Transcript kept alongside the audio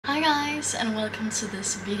Hi guys, and welcome to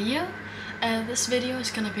this video. This video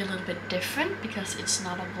is gonna be a little bit different because it's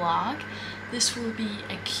not a vlog. This will be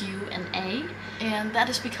a Q&A, and that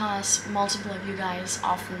is because multiple of you guys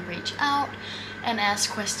often reach out and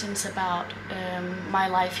ask questions about my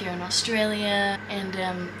life here in Australia, and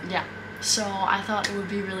yeah, so I thought it would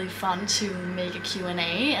be really fun to make a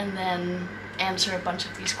Q&A and then answer a bunch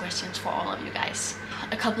of these questions for all of you guys.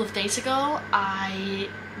 A couple of days ago I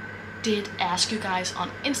did ask you guys on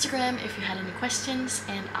Instagram if you had any questions,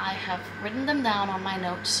 and I have written them down on my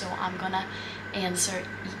notes, so I'm gonna answer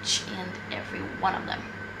each and every one of them.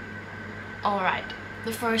 Alright,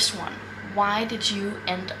 the first one. Why did you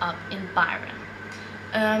end up in Byron?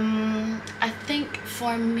 I think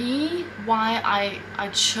for me, why I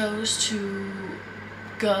chose to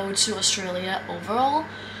go to Australia overall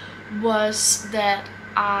was that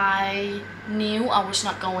I knew I was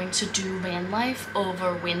not going to do van life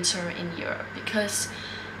over winter in Europe, because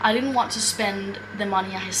I didn't want to spend the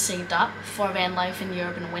money I had saved up for van life in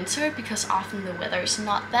Europe in winter, because often the weather is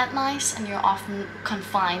not that nice and you're often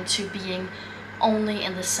confined to being only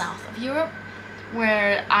in the south of Europe,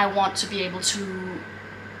 where I want to be able to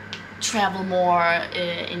travel more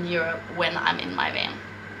in Europe when I'm in my van.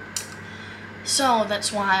 So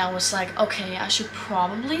that's why I was like, okay, I should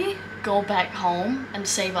probably go back home and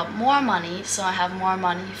save up more money so I have more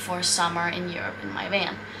money for summer in Europe in my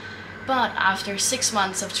van. But after 6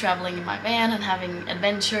 months of traveling in my van and having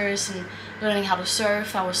adventures and learning how to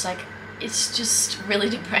surf, I was like, it's just really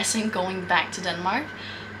depressing going back to Denmark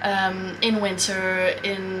in winter,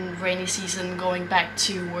 in rainy season, going back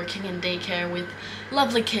to working in daycare with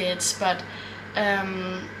lovely kids, but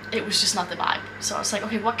it was just not the vibe. So I was like,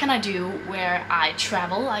 okay, what can I do where I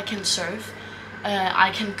travel, I can surf, I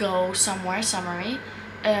can go somewhere summery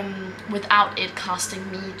without it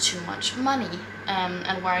costing me too much money,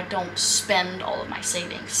 and where I don't spend all of my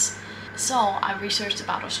savings. So I researched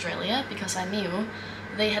about Australia because I knew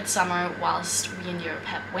they had summer whilst we in Europe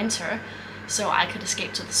had winter, so I could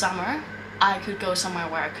escape to the summer. I could go somewhere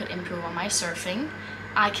where I could improve on my surfing.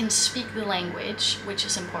 I can speak the language, which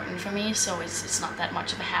is important for me, so it's not that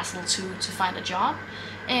much of a hassle to find a job.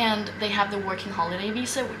 And they have the working holiday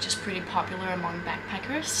visa, which is pretty popular among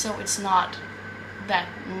backpackers, so it's not that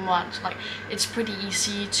much, like, it's pretty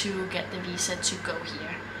easy to get the visa to go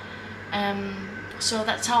here. So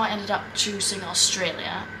that's how I ended up choosing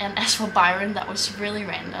Australia. And as for Byron, that was really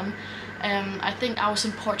random. I think I was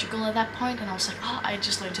in Portugal at that point, and I was like, oh, I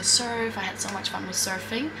just learned to surf, I had so much fun with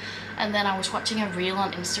surfing. And then I was watching a reel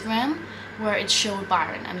on Instagram where it showed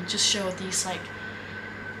Byron, and it just showed these like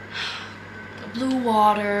blue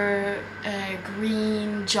water,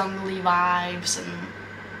 green, jungly vibes, and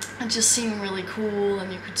it just seemed really cool,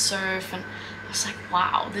 and you could surf, and I was like,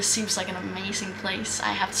 wow, this seems like an amazing place.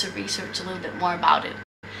 I have to research a little bit more about it.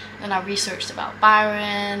 And I researched about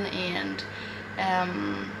Byron, and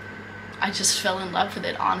I just fell in love with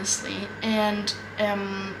it, honestly. And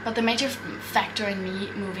but the major factor in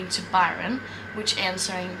me moving to Byron, which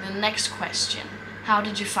answering the next question, how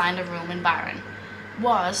did you find a room in Byron,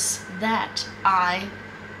 was that I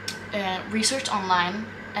researched online,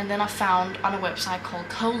 and then I found on a website called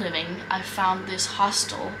Co-Living, I found this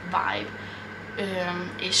hostel vibe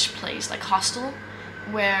ish place, like hostel,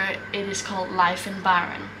 where it is called Life in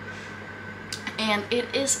Byron. And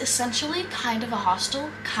it is essentially kind of a hostel,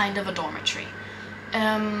 kind of a dormitory.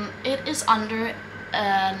 It is under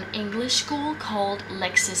an English school called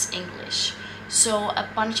Lexis English. So a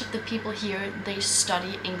bunch of the people here, they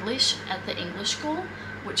study English at the English school,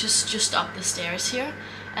 which is just up the stairs here.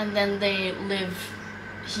 And then they live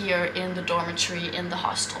here in the dormitory in the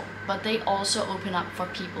hostel. But they also open up for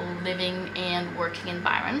people living and working in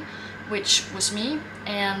Byron, which was me.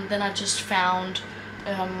 And then I just found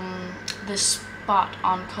this spot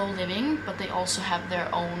on Co-Living, but they also have their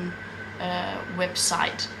own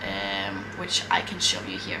website, which I can show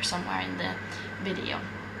you here somewhere in the video.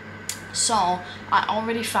 So I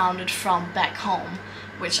already found it from back home,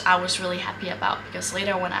 which I was really happy about, because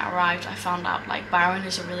later when I arrived I found out like Byron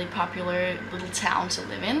is a really popular little town to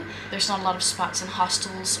live in. There's not a lot of spots in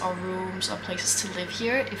hostels or rooms or places to live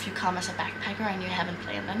here if you come as a backpacker and you haven't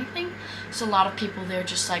planned anything. So a lot of people there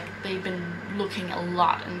just like, they've been looking a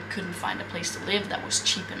lot and couldn't find a place to live that was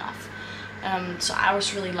cheap enough. So I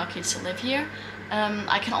was really lucky to live here.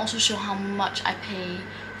 I can also show how much I pay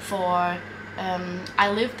for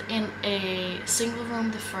I lived in a single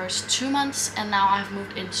room the first 2 months, and now I've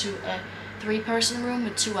moved into a 3-person room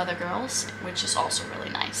with 2 other girls, which is also really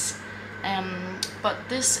nice. But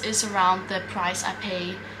this is around the price I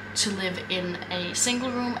pay to live in a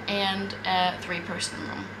single room and a 3-person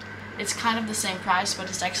room. It's kind of the same price, but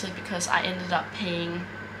it's actually because I ended up paying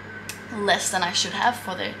less than I should have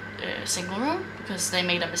for the single room, because they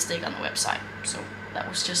made a mistake on the website. So that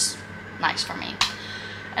was just nice for me.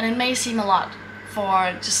 And it may seem a lot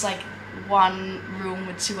for just like one room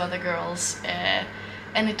with 2 other girls,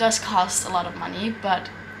 and it does cost a lot of money, but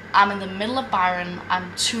I'm in the middle of Byron.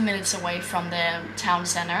 I'm 2 minutes away from the town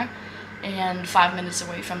center and 5 minutes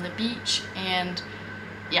away from the beach, and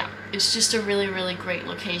yeah, it's just a really great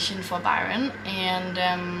location for Byron. And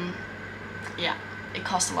yeah, it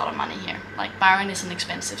costs a lot of money here. Like, Byron is an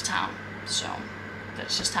expensive town, so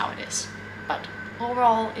that's just how it is. But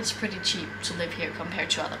overall, it's pretty cheap to live here compared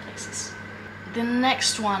to other places. The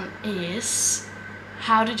next one is,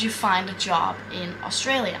 how did you find a job in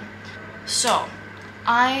Australia? So,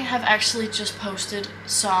 I have actually just posted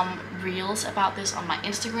some reels about this on my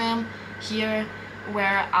Instagram here,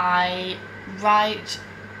 where I write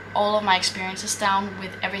all of my experiences down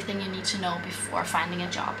with everything you need to know before finding a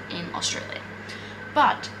job in Australia.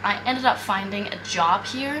 But I ended up finding a job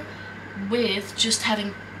here with just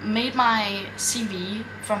having made my CV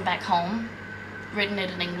from back home, written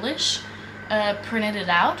it in English, printed it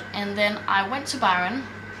out, and then I went to Byron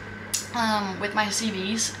with my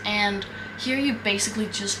CVs, and here you basically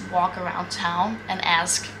just walk around town and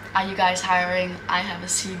ask, are you guys hiring? I have a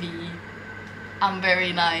CV. I'm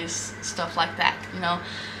very nice, stuff like that, you know.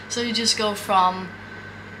 So you just go from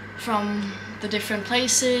the different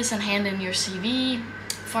places and hand in your CV.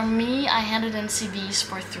 For me, I handed in CVs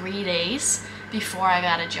for 3 days before I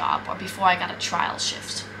got a job, or before I got a trial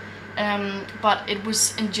shift. But it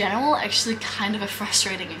was in general actually kind of a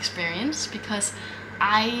frustrating experience, because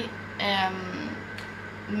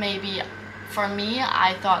maybe for me,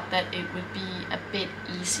 I thought that it would be a bit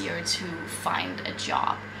easier to find a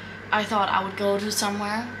job. I thought I would go to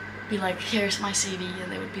somewhere, be like, here's my CV,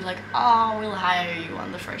 and they would be like, oh, we'll hire you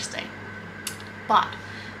on the first day. But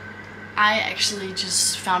I actually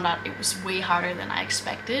just found out it was way harder than I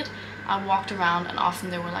expected. I walked around and often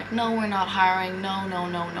they were like, no, we're not hiring, no, no,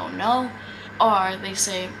 no, no, no. Or they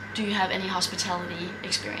say, do you have any hospitality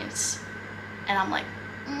experience? And I'm like,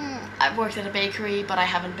 I've worked at a bakery, but I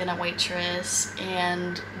haven't been a waitress,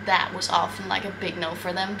 and that was often like a big no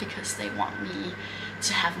for them, because they want me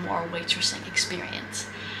to have more waitressing experience.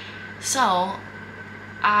 So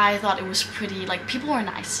I thought it was pretty, like, people were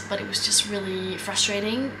nice, but it was just really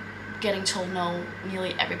frustrating getting told no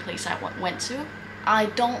nearly every place I went to. I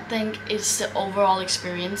don't think it's the overall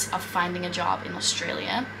experience of finding a job in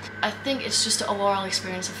Australia. I think it's just the overall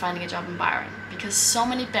experience of finding a job in Byron, because so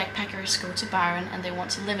many backpackers go to Byron and they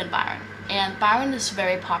want to live in Byron. And Byron is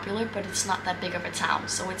very popular, but it's not that big of a town,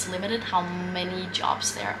 so it's limited how many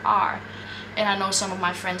jobs there are. And I know some of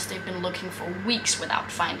my friends, they've been looking for weeks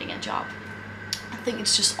without finding a job. I think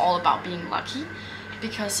it's just all about being lucky,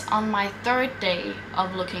 because on my 3rd day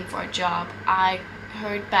of looking for a job, I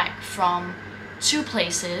heard back from 2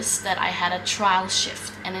 places that I had a trial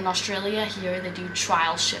shift. And in Australia here, they do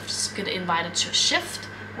trial shifts. You get invited to a shift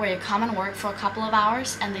where you come and work for a couple of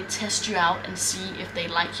hours, and they test you out and see if they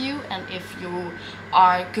like you and if you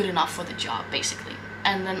are good enough for the job, basically.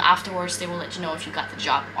 And then afterwards they will let you know if you got the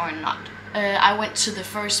job or not. I went to the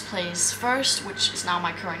first place first, which is now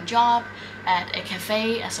my current job, at a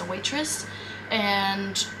cafe as a waitress,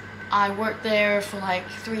 and I worked there for like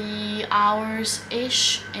 3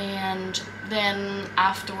 hours-ish, and then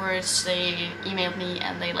afterwards they emailed me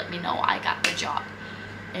and they let me know I got the job.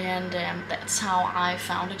 And that's how I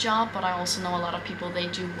found a job. But I also know a lot of people, they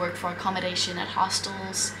do work for accommodation at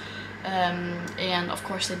hostels, and of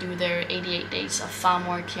course they do their 88 days of farm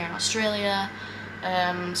work here in Australia.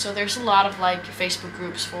 So there's a lot of like Facebook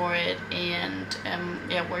groups for it, and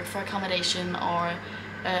yeah, work for accommodation or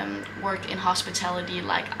work in hospitality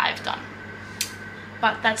like I've done.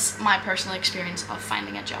 But that's my personal experience of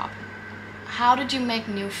finding a job. How did you make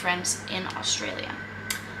new friends in Australia?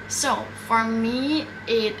 So for me,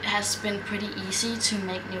 it has been pretty easy to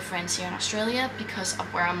make new friends here in Australia because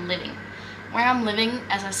of where I'm living. Where I'm living,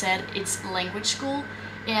 as I said, it's language school,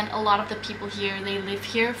 and a lot of the people here, they live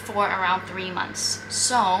here for around 3 months.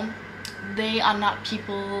 So they are not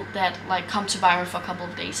people that like come to Byron for a couple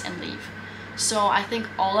of days and leave. So I think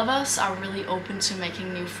all of us are really open to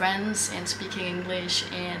making new friends and speaking English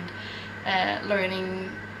and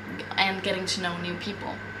learning and getting to know new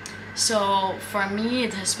people. So for me,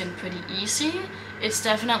 it has been pretty easy. It's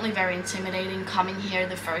definitely very intimidating coming here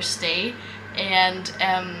the first day and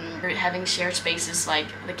having shared spaces like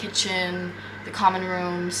the kitchen, the common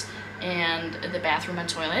rooms, and the bathroom and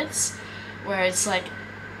toilets, where it's like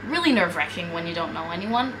really nerve-wracking when you don't know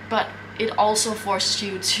anyone, but it also forces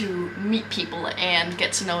you to meet people and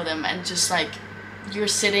get to know them, and just like you're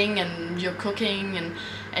sitting and you're cooking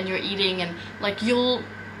and you're eating, and like you'll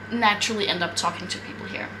naturally end up talking to people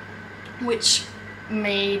here, which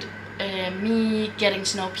made me getting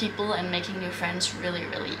to know people and making new friends really,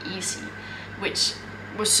 really easy, which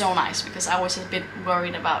was so nice because I was a bit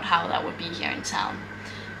worried about how that would be here in town.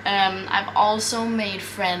 I've also made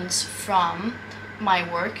friends from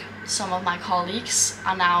my work. Some of my colleagues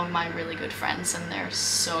are now my really good friends, and they're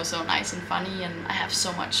so nice and funny, and I have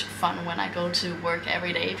so much fun when I go to work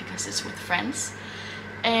every day because it's with friends.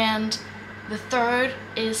 And the third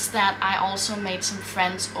is that I also made some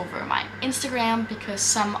friends over my Instagram, because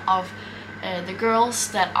some of the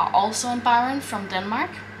girls that are also in Byron from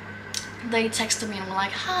Denmark, they texted me and were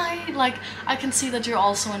like, hi, like, I can see that you're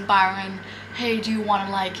also in Byron. Hey, do you want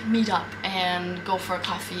to like meet up and go for a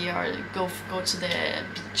coffee or go to the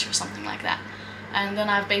beach or something like that? And then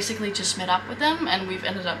I've basically just met up with them, and we've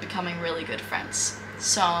ended up becoming really good friends.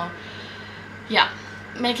 So yeah,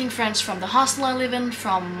 making friends from the hostel I live in,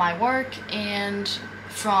 from my work, and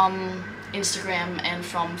from Instagram, and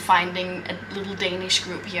from finding a little Danish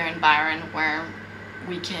group here in Byron where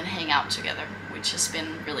we can hang out together, which has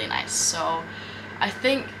been really nice. So I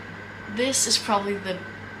think this is probably the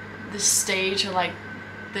stage, or like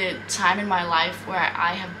the time in my life where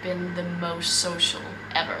I have been the most social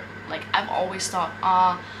ever. Like, I've always thought,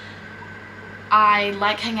 I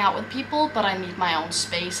like hang out with people, but I need my own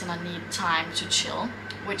space and I need time to chill,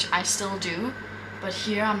 which I still do. But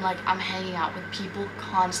here I'm hanging out with people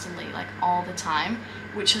constantly, like all the time,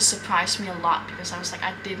 which has surprised me a lot, because I was like,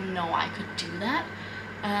 I didn't know I could do that.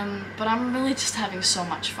 But I'm really just having so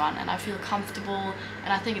much fun, and I feel comfortable,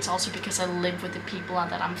 and I think it's also because I live with the people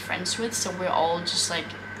that I'm friends with, so we're all just like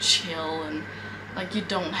chill, and like you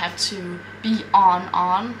don't have to be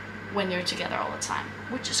on when you're together all the time,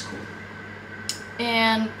 which is cool.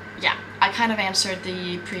 And yeah, I kind of answered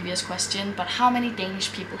the previous question, but how many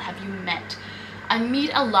Danish people have you met? I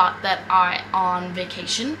meet a lot that are on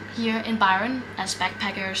vacation here in Byron as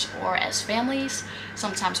backpackers or as families.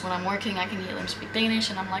 Sometimes when I'm working, I can hear them speak Danish,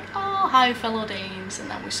 and I'm like, oh, hi fellow Danes, and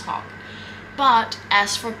then we talk. But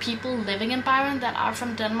as for people living in Byron that are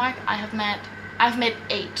from Denmark, I've met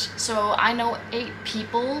 8. So I know 8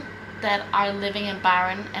 people that are living in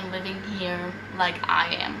Byron and living here like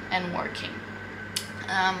I am and working.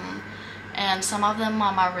 And some of them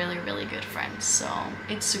are my really, really good friends, so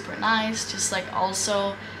it's super nice, just like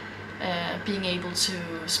also being able to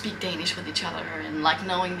speak Danish with each other, and like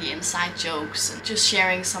knowing the inside jokes, and just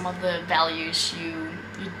sharing some of the values you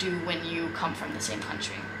do when you come from the same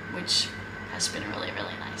country, which has been really,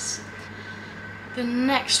 really nice. The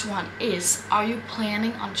next one is, are you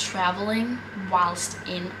planning on traveling whilst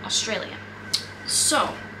in Australia?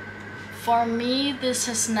 So, for me, this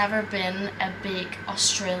has never been a big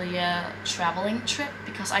Australia traveling trip,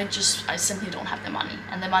 because I simply don't have the money.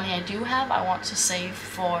 And the money I do have, I want to save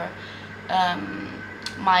for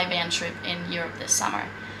my van trip in Europe this summer.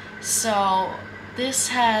 So this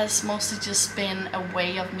has mostly just been a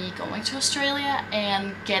way of me going to Australia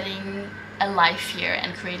and getting a life here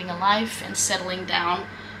and creating a life and settling down,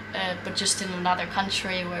 but just in another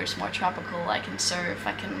country where it's more tropical. I can surf,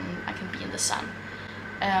 I can be in the sun.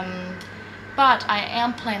 But I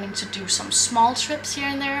am planning to do some small trips here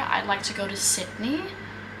and there. I'd like to go to Sydney,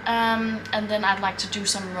 and then I'd like to do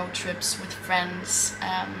some road trips with friends,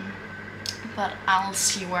 but I'll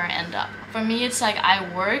see where I end up. For me, it's like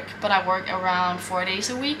I work, but I work around 4 days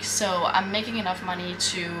a week, so I'm making enough money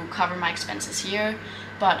to cover my expenses here,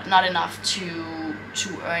 but not enough to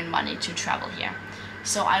earn money to travel here.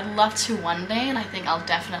 So I'd love to one day, and I think I'll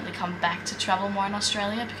definitely come back to travel more in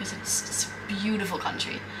Australia, because it's a beautiful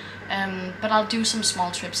country. But I'll do some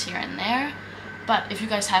small trips here and there. But if you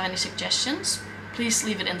guys have any suggestions, please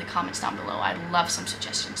leave it in the comments down below. I'd love some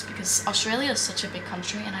suggestions, because Australia is such a big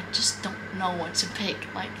country, and I just don't know what to pick,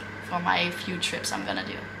 like, for my few trips I'm gonna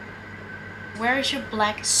do. Where is your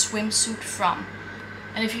black swimsuit from?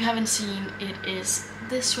 And if you haven't seen, it is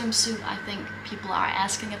this swimsuit I think people are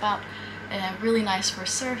asking about. Really nice for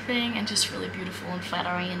surfing, and just really beautiful and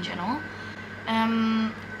flattering in general.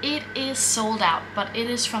 It is sold out, but it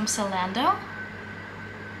is from Zalando.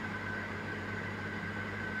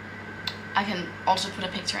 I can also put a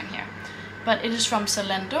picture in here. But it is from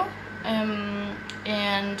Zalando,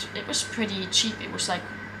 and it was pretty cheap. It was like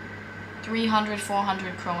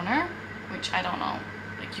 300-400 kroner, which I don't know.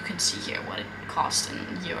 Like, you can see here what it cost in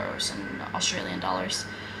euros and Australian dollars.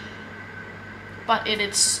 But it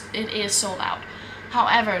is sold out.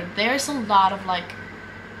 However, there's a lot of like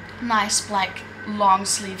nice black long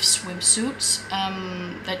sleeve swimsuits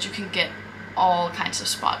that you can get all kinds of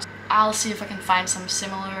spots. I'll see if I can find some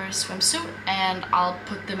similar swimsuit, and I'll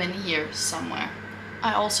put them in here somewhere.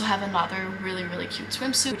 I also have another really cute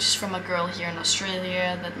swimsuit, which is from a girl here in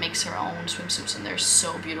Australia that makes her own swimsuits, and they're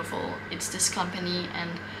so beautiful. It's this company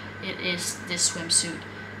and it is this swimsuit,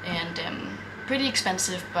 and pretty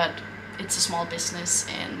expensive, but it's a small business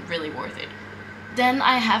and really worth it. Then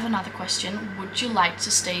I have another question. Would you like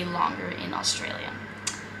to stay longer in Australia?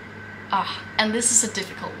 And this is a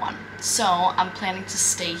difficult one. So I'm planning to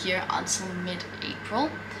stay here until mid-April,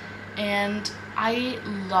 and I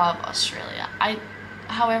love Australia.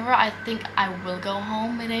 However, I think I will go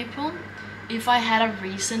home mid-April. If I had a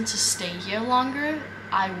reason to stay here longer,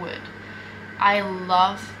 I would. I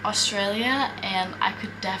love Australia, and I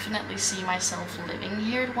could definitely see myself living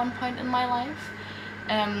here at one point in my life.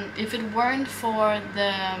 If it weren't for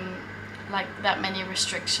the like that many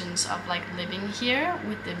restrictions of like living here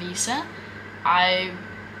with the visa, I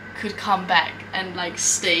could come back and like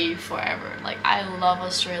stay forever. Like, I love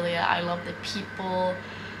Australia. I love the people.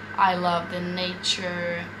 I love the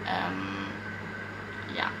nature.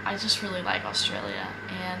 Yeah, I just really like Australia,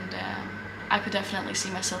 and I could definitely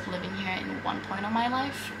see myself living here in one point of my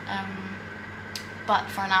life. But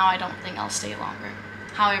for now, I don't think I'll stay longer.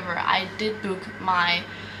 However, I did book my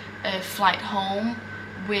flight home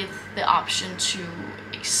with the option to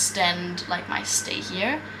extend like my stay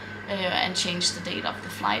here and change the date of the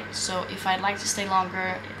flight. So if I'd like to stay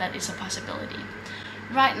longer, that is a possibility.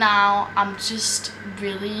 Right now, I'm just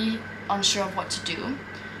really unsure of what to do,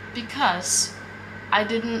 because I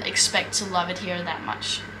didn't expect to love it here that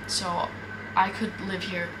much. So I could live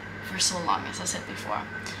here for so long, as I said before.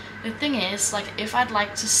 The thing is, like, if I'd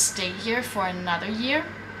like to stay here for another year,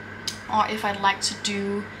 or if I'd like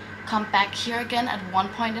to come back here again at one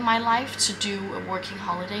point in my life to do a working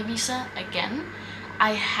holiday visa again,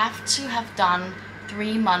 I have to have done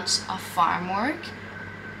 3 months of farm work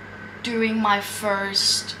during my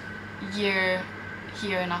first year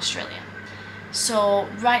here in Australia. So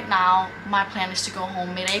right now my plan is to go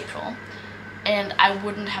home mid-April, and I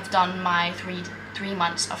wouldn't have done my three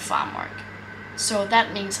months of farm work. So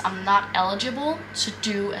that means I'm not eligible to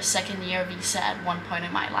do a second year visa at one point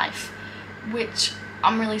in my life, which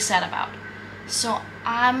I'm really sad about. So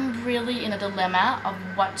I'm really in a dilemma of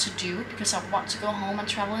what to do, because I want to go home and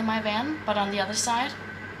travel in my van, but on the other side,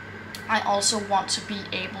 I also want to be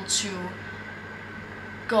able to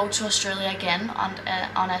go to Australia again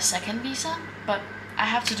on a second visa, but I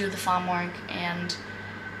have to do the farm work, and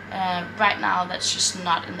right now that's just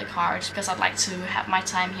not in the cards, because I'd like to have my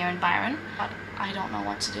time here in Byron, but I don't know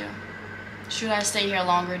what to do. Should I stay here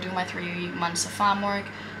longer, do my 3 months of farm work,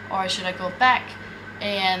 or should I go back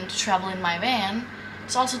and travel in my van?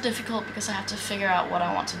 It's also difficult because I have to figure out what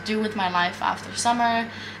I want to do with my life after summer.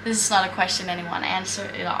 This is not a question anyone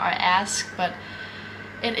ask, but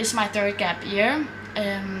it is my 3rd gap year,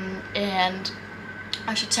 and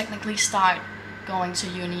I should technically start going to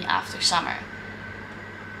uni after summer.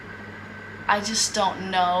 I just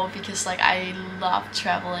don't know, because like, I love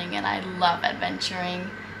traveling and I love adventuring,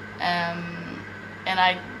 and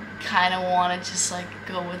I kind of want to just like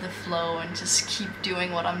go with the flow and just keep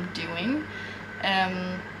doing what I'm doing,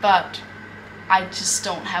 but I just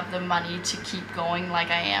don't have the money to keep going like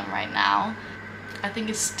I am right now. I think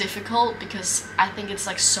it's difficult because I think it's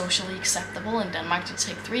like socially acceptable in Denmark to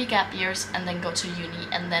take 3 gap years and then go to uni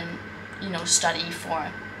and then, you know, study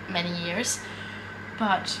for many years,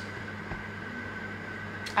 but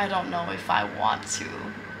I don't know if I want to.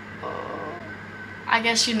 I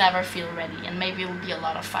guess you never feel ready, and maybe it'll be a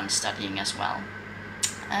lot of fun studying as well.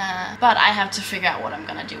 But I have to figure out what I'm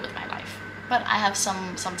gonna do with my life. But I have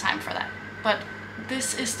some time for that. But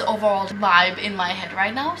this is the overall vibe in my head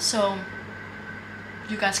right now, so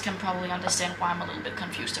you guys can probably understand why I'm a little bit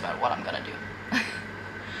confused about what I'm gonna do.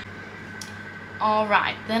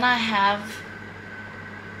 Alright, then I have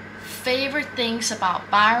favorite things about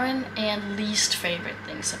Byron and least favorite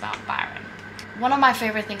things about Byron. One of my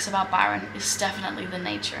favorite things about Byron is definitely the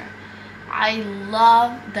nature. I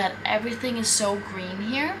love that everything is so green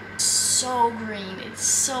here. So green, it's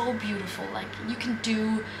so beautiful. Like, you can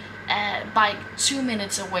do bike 2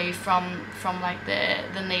 minutes away from like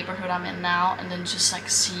the neighborhood I'm in now, and then just like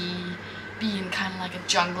be in kind of like a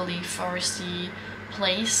jungly, foresty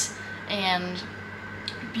place, and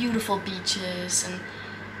beautiful beaches, and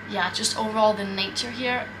yeah, just overall the nature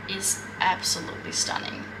here is absolutely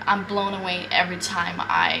stunning. I'm blown away every time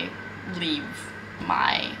I leave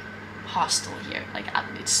my hostel here. Like,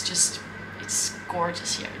 it's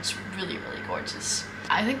gorgeous here. It's really gorgeous.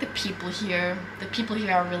 I think the people here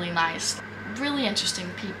are really nice. Really interesting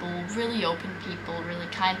people, really open people, really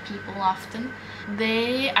kind people often.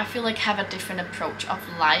 They, I feel like, have a different approach of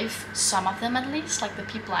life, some of them at least, like the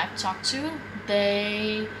people I've talked to.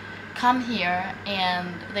 They come here and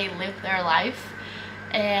they live their life,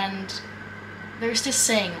 and there's this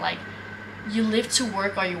saying like, you live to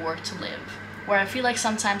work or you work to live. Where I feel like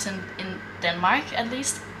sometimes in Denmark at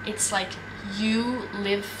least, it's like you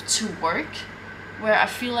live to work, where I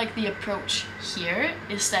feel like the approach here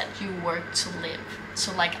is that you work to live.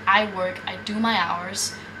 So like I work, I do my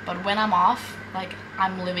hours, but when I'm off, like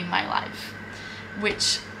I'm living my life,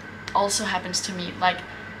 which also happens to me. Like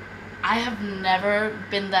I have never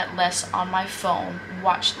been that less on my phone,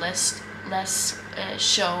 watched less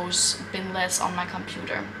shows, been less on my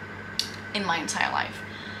computer in my entire life.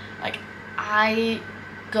 Like I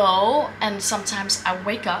go, and sometimes I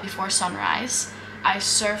wake up before sunrise, I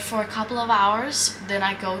surf for a couple of hours, then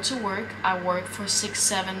I go to work, I work for 6,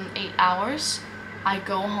 7, 8 hours, I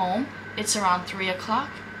go home, it's around 3 o'clock,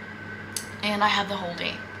 and I have the whole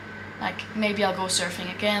day. Like maybe I'll go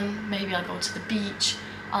surfing again, maybe I'll go to the beach,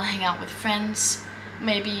 I'll hang out with friends,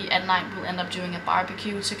 maybe at night we'll end up doing a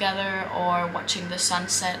barbecue together or watching the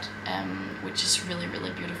sunset, which is really,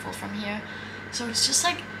 really beautiful from here. So it's just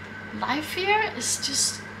like, life here is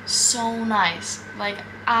just so nice. Like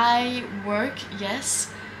I work, yes,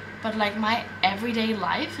 but like my everyday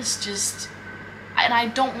life is just, and I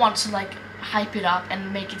don't want to like hype it up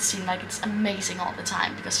and make it seem like it's amazing all the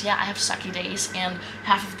time, because yeah, I have sucky days and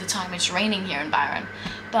half of the time it's raining here in Byron,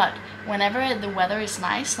 but whenever the weather is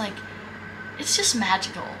nice, like it's just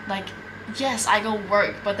magical. Like yes, I go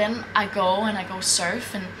work, but then I go and I go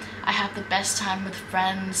surf and I have the best time with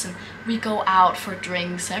friends, and we go out for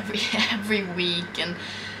drinks every week, and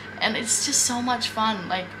it's just so much fun.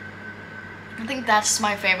 Like I think that's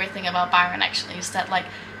my favorite thing about Byron actually, is that like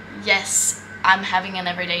yes, I'm having an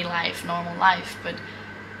everyday life, normal life, but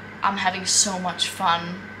I'm having so much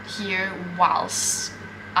fun here whilst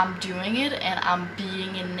I'm doing it, and I'm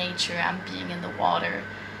being in nature, I'm being in the water,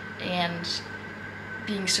 and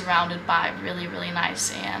being surrounded by really, really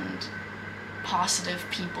nice and positive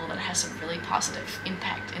people that has a really positive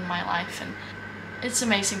impact in my life. And it's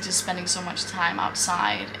amazing just spending so much time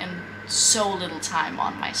outside and so little time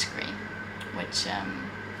on my screen, which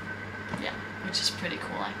yeah, which is pretty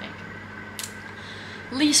cool, I think.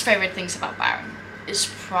 Least favorite things about Byron is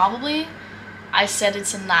probably, I said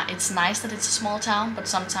it's nice that it's a small town, but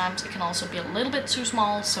sometimes it can also be a little bit too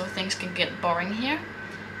small, so things can get boring here.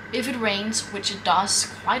 If it rains, which it does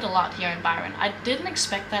quite a lot here in Byron. I didn't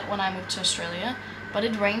expect that when I moved to Australia, but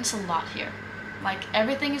it rains a lot here. Like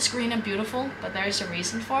everything is green and beautiful, but there is a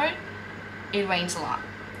reason for it. It rains a lot.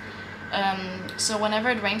 So whenever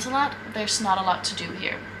it rains a lot, there's not a lot to do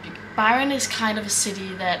here. Byron is kind of a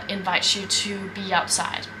city that invites you to be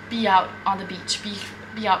outside, be out on the beach,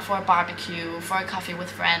 be out for a barbecue, for a coffee with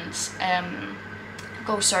friends,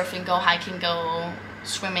 go surfing, go hiking, go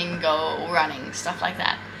swimming, go running, stuff like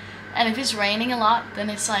that. And if it's raining a lot, then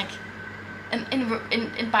it's like,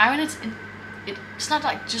 in Byron it's not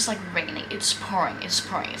like just like raining, it's pouring,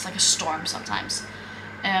 it's like a storm sometimes.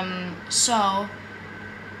 So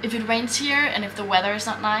if it rains here and if the weather is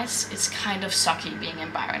not nice, it's kind of sucky being in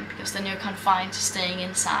Byron, because then you're confined to staying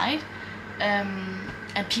inside,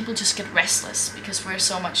 and people just get restless because we're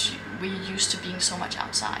used to being so much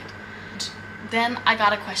outside. Then I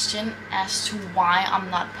got a question as to why I'm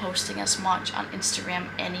not posting as much on Instagram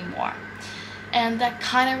anymore. And that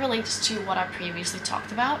kind of relates to what I previously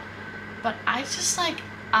talked about, but I just like,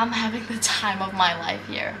 I'm having the time of my life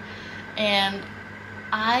here, and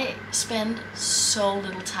I spend so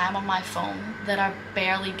little time on my phone that I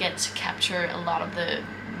barely get to capture a lot of the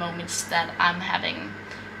moments that I'm having,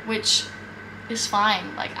 which is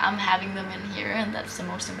fine. Like I'm having them in here, and that's the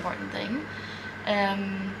most important thing.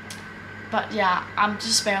 But yeah, I'm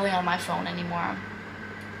just barely on my phone anymore,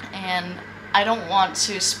 and I don't want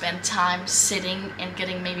to spend time sitting and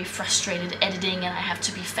getting maybe frustrated editing, and I have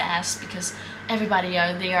to be fast because everybody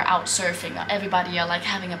they are out surfing, or everybody are like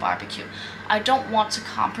having a barbecue. I don't want to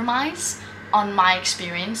compromise on my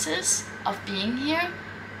experiences of being here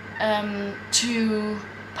to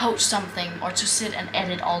post something or to sit and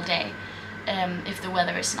edit all day if the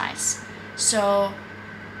weather is nice. So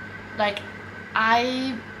like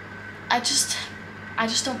I just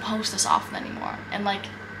don't post as often anymore. And like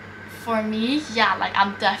for me, yeah, like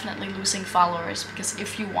I'm definitely losing followers, because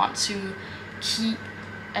if you want to keep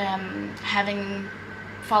having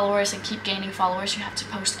followers and keep gaining followers, you have to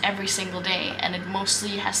post every single day, and it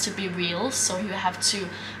mostly has to be reels, so you have to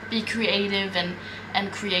be creative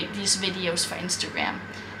and create these videos for Instagram.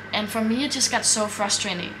 And for me it just got so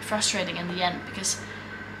frustrating in the end, because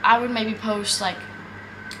I would maybe post like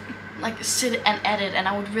sit and edit, and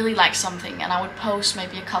I would really like something, and I would post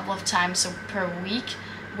maybe a couple of times per week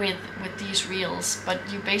with these reels, but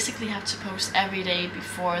you basically have to post every day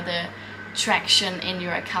before the traction in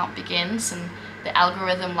your account begins and the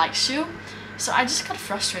algorithm likes you. So I just got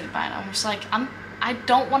frustrated by it. I was like, I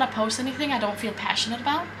don't want to post anything I don't feel passionate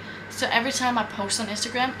about. So every time I post on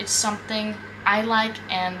Instagram, it's something I like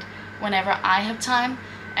and whenever I have time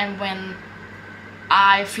and when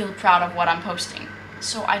I feel proud of what I'm posting.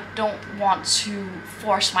 So I don't want to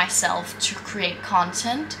force myself to create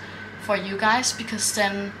content for you guys, because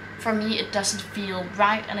then for me it doesn't feel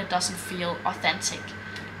right and it doesn't feel authentic.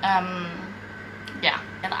 Yeah,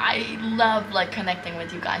 and I love like connecting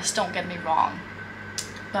with you guys, don't get me wrong,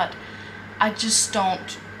 but I just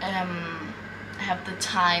don't have the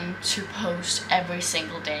time to post every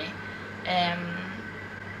single day, and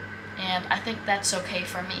I think that's okay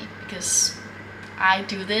for me, because I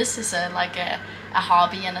do this as a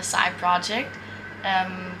hobby and a side project,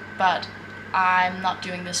 but I'm not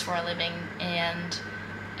doing this for a living, and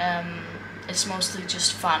it's mostly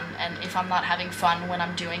just fun. And if I'm not having fun when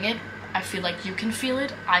I'm doing it, I feel like you can feel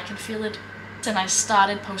it, I can feel it. And I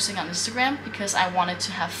started posting on Instagram because I wanted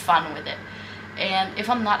to have fun with it. And if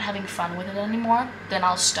I'm not having fun with it anymore, then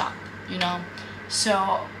I'll stop, you know?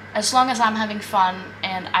 So as long as I'm having fun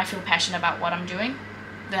and I feel passionate about what I'm doing,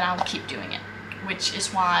 then I'll keep doing it. Which is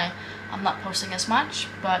why I'm not posting as much,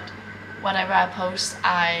 but whatever I post,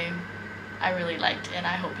 I really like, and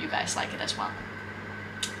I hope you guys like it as well.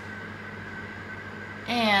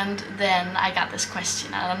 And then I got this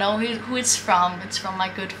question. I don't know who it's from. It's from my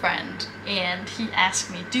good friend, and he asked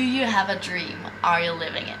me, do you have a dream? Are you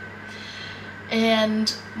living it?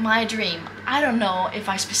 And my dream, I don't know if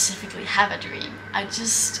I specifically have a dream. I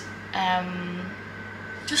just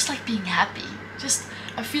like being happy.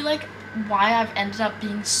 I feel like why I've ended up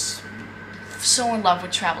being so in love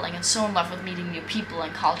with traveling and so in love with meeting new people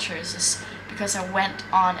and cultures is because I went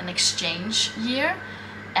on an exchange year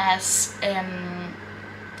as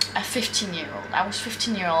a 15-year-old. I was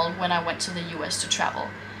 15-year-old when I went to the US to travel,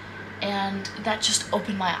 and that just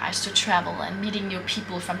opened my eyes to travel and meeting new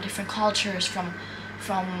people from different cultures, from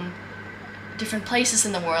different places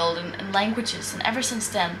in the world and languages. And ever since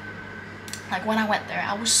then, like when I went there,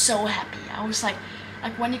 I was so happy. I was like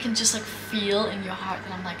when you can just like feel in your heart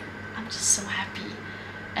that I'm just so happy.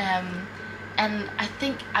 And I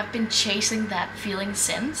think I've been chasing that feeling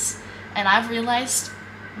since, and I've realized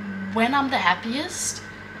when I'm the happiest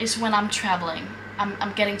is when I'm traveling.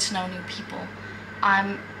 I'm getting to know new people.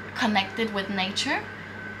 I'm connected with nature,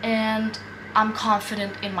 and I'm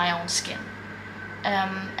confident in my own skin.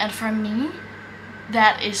 And for me,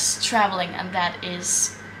 that is traveling, and that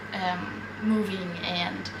is moving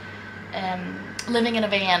and living in a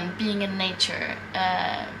van, being in nature,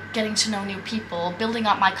 getting to know new people, building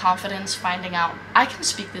up my confidence, finding out I can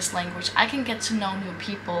speak this language, I can get to know new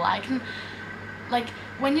people, I can, like,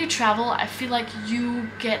 when you travel, I feel like you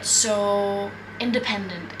get so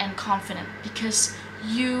independent and confident because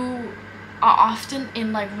you are often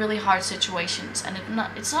in like really hard situations, and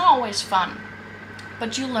it's not always fun,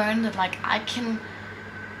 but you learn that like I can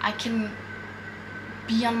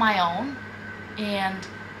be on my own, and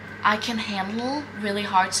I can handle really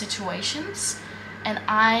hard situations, and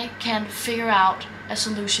I can figure out a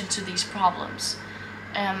solution to these problems,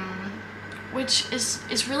 which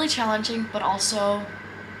is really challenging, but also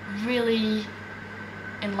really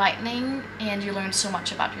enlightening, and you learn so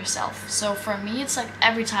much about yourself. So for me, it's like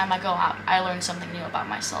every time I go out, I learn something new about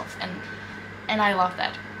myself, and I love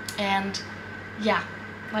that. And yeah,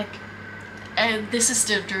 like this is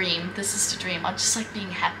the dream. I'm just like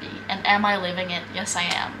being happy. And am I living it? Yes, I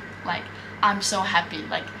am. Like, I'm so happy.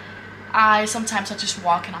 Like, sometimes I just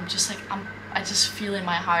walk and I'm just like, I just feel in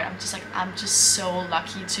my heart, I'm just so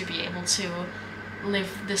lucky to be able to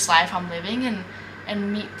live this life I'm living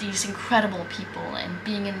and meet these incredible people and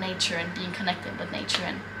being in nature and being connected with nature,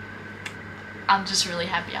 and I'm just really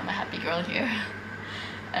happy. I'm a happy girl here.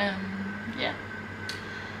 Yeah.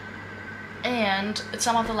 And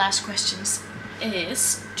some of the last questions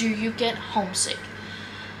is, do you get homesick?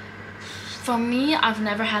 For me, I've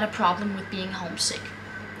never had a problem with being homesick.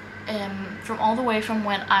 From all the way from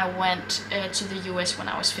when I went to the US when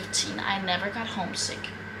I was 15, I never got homesick.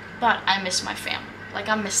 But I miss my family. Like,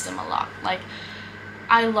 I miss them a lot. Like,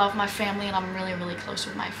 I love my family, and I'm really, really close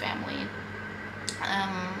with my family.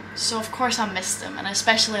 So of course I miss them, and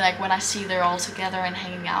especially like when I see they're all together and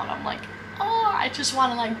hanging out, I'm like, oh, I just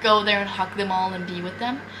want to like go there and hug them all and be with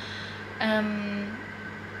them.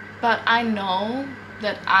 But I know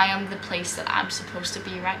that I am the place that I'm supposed to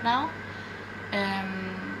be right now,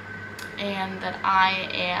 and that I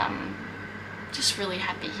am just really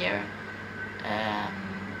happy here,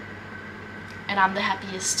 and I'm the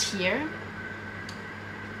happiest here.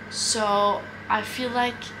 So I feel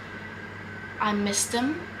like I miss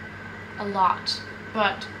them a lot,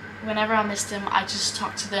 but whenever I miss them, I just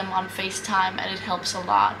talk to them on FaceTime, and it helps a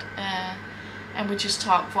lot. And we just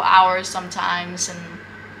talk for hours sometimes, and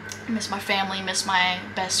miss my family, miss my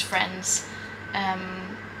best friends.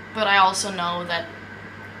 But I also know that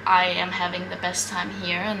I am having the best time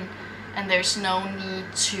here, and there's no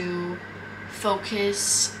need to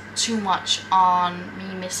focus too much on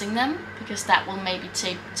me missing them, because that will maybe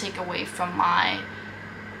take away from my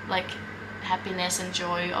like happiness and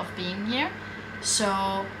joy of being here.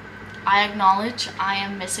 So I acknowledge I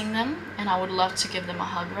am missing them, and I would love to give them a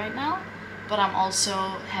hug right now, but I'm also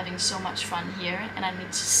having so much fun here, and I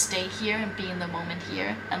need to stay here and be in the moment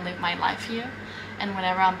here and live my life here. And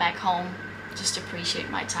whenever I'm back home, just appreciate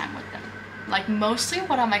my time with them. Like, mostly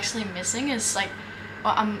what I'm actually missing is like,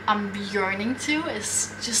 what I'm yearning to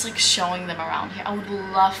is just like showing them around here. I would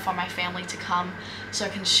love for my family to come so I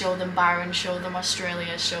can show them Byron, show them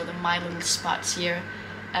Australia, show them my little spots here.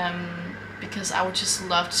 Because I would just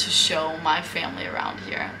love to show my family around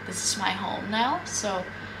here. This is my home now, so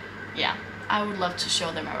yeah, I would love to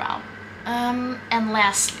show them around. And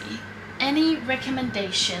lastly, any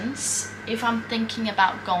recommendations if I'm thinking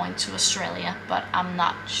about going to Australia but I'm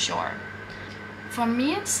not sure? For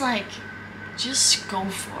me, it's like, just go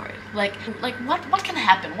for it. Like what can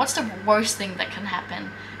happen? What's the worst thing that can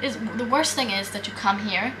happen? The worst thing is that you come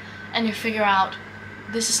here and you figure out,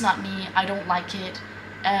 this is not me, I don't like it,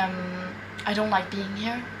 I don't like being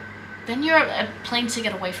here. Then you're a plane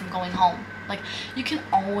ticket away from going home. Like, you can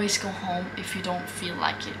always go home if you don't feel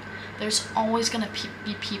like it. There's always gonna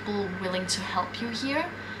be people willing to help you here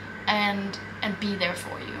and be there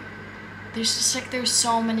for you. There's just like, there's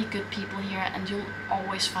so many good people here, and you'll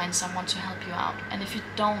always find someone to help you out. And if you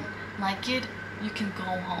don't like it, you can go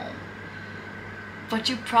home. But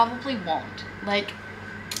you probably won't. Like,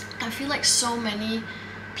 I feel like so many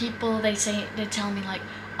people, they tell me like,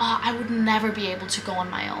 oh, I would never be able to go on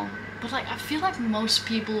my own. But like, I feel like most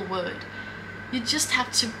people would. You just have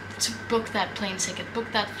to book that plane ticket,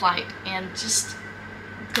 book that flight, and just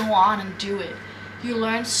go on and do it. You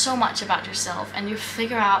learn so much about yourself, and you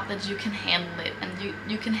figure out that you can handle it, and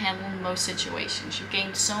you can handle most situations. You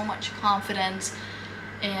gain so much confidence,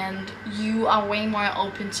 and you are way more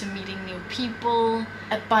open to meeting new people.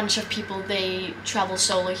 A bunch of people, they travel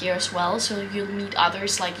solo here as well, so you'll meet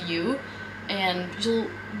others like you, and you'll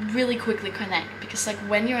really quickly connect, because like,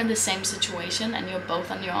 when you're in the same situation and you're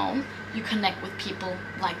both on your own, you connect with people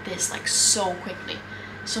like this, like, so quickly.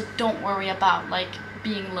 So don't worry about like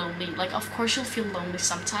being lonely. Like, of course you'll feel lonely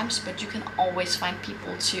sometimes, but you can always find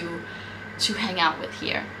people to hang out with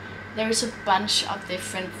here. There's a bunch of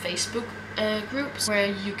different Facebook groups where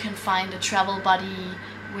you can find a travel buddy,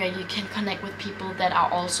 where you can connect with people that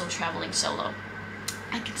are also traveling solo.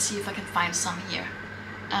 I can see if I can find some here.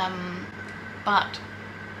 But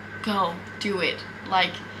go, do it.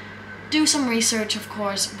 Like, do some research, of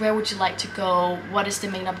course. Where would you like to go? What is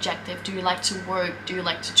the main objective? Do you like to work? Do you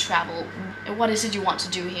like to travel? What is it you want to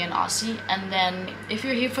do here in Aussie? And then if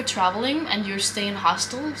you're here for traveling and you stay in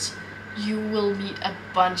hostels, you will meet a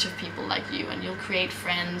bunch of people like you, and you'll create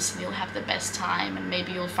friends, and you'll have the best time, and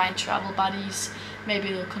maybe you'll find travel buddies, maybe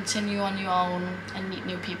you'll continue on your own and meet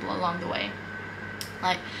new people along the way.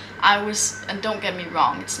 Like, and don't get me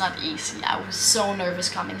wrong, it's not easy. I was so nervous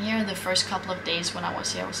coming here. The first couple of days when I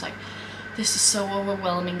was here, I was like, this is so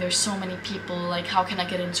overwhelming, there's so many people, like, how can I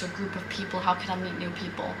get into a group of people, how can I meet new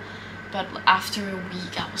people? But after a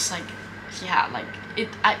week, I was like, yeah, like,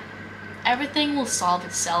 everything will solve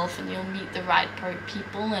itself, and you'll meet the right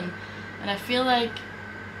people, and I feel like,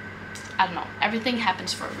 I don't know, everything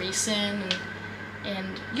happens for a reason,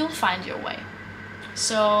 and you'll find your way.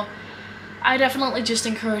 So I definitely just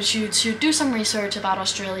encourage you to do some research about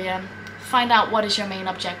Australia. Find out what is your main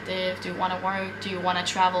objective. Do you want to work? Do you want to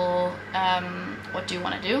travel? What do you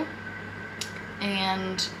want to do?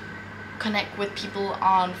 And connect with people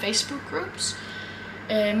on Facebook groups.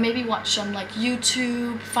 Maybe watch some like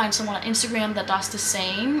YouTube, find someone on Instagram that does the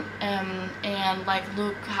same, and like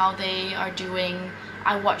look how they are doing.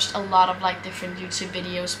 I watched a lot of like different YouTube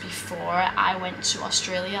videos before I went to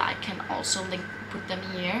Australia. I can also put them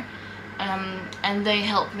here. And they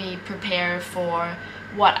help me prepare for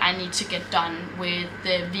what I need to get done with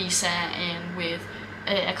the visa, and with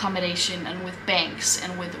accommodation, and with banks,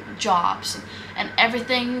 and with jobs, and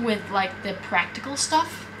everything with like the practical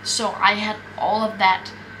stuff. So I had all of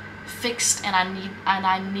that fixed, and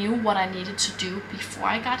I knew what I needed to do before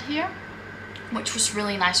I got here, which was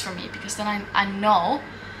really nice for me, because then I know,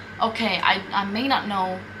 okay, I may not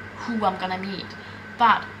know who I'm gonna meet,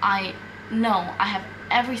 but I know I have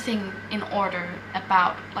everything in order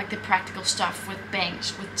about like the practical stuff with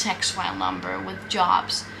banks, with tax file number, with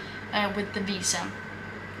jobs, with the visa.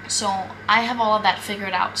 So I have all of that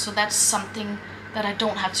figured out. So that's something that I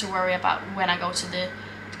don't have to worry about when I go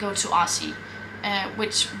to Aussie,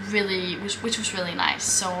 which was really nice.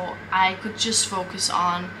 So I could just focus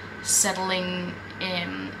on settling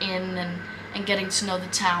in and getting to know the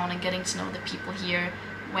town and getting to know the people here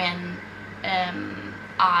when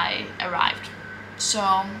I arrived.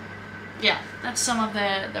 So yeah, that's some of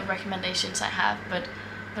the recommendations I have, but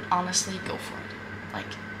honestly, go for it. Like,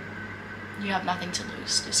 you have nothing to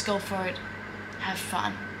lose. Just go for it, have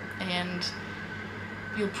fun, and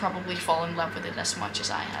you'll probably fall in love with it as much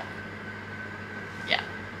as I have. Yeah.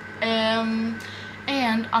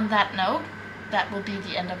 And on that note, that will be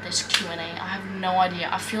the end of this Q&A. I have no idea.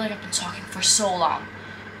 I feel like I've been talking for so long.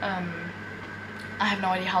 I have no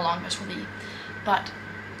idea how long this will be, but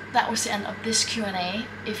that was the end of this Q&A.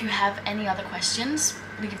 If you have any other questions,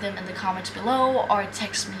 leave them in the comments below or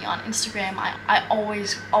text me on Instagram. I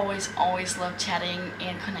always love chatting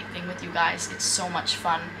and connecting with you guys. It's so much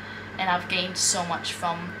fun, and I've gained so much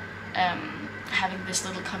from having this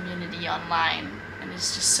little community online, and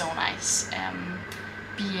it's just so nice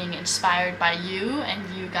being inspired by you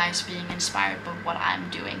and you guys being inspired by what I'm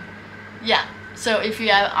doing. Yeah. So if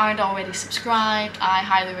you aren't already subscribed, I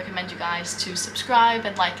highly recommend you guys to subscribe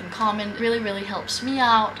and like and comment. It really helps me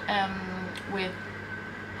out with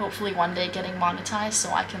hopefully one day getting monetized,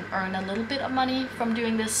 so I can earn a little bit of money from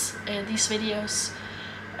doing these videos.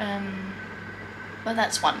 But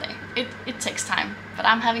that's one day. It takes time, but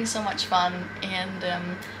I'm having so much fun, and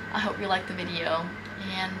I hope you like the video.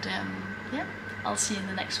 And yeah, I'll see you in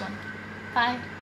the next one. Bye.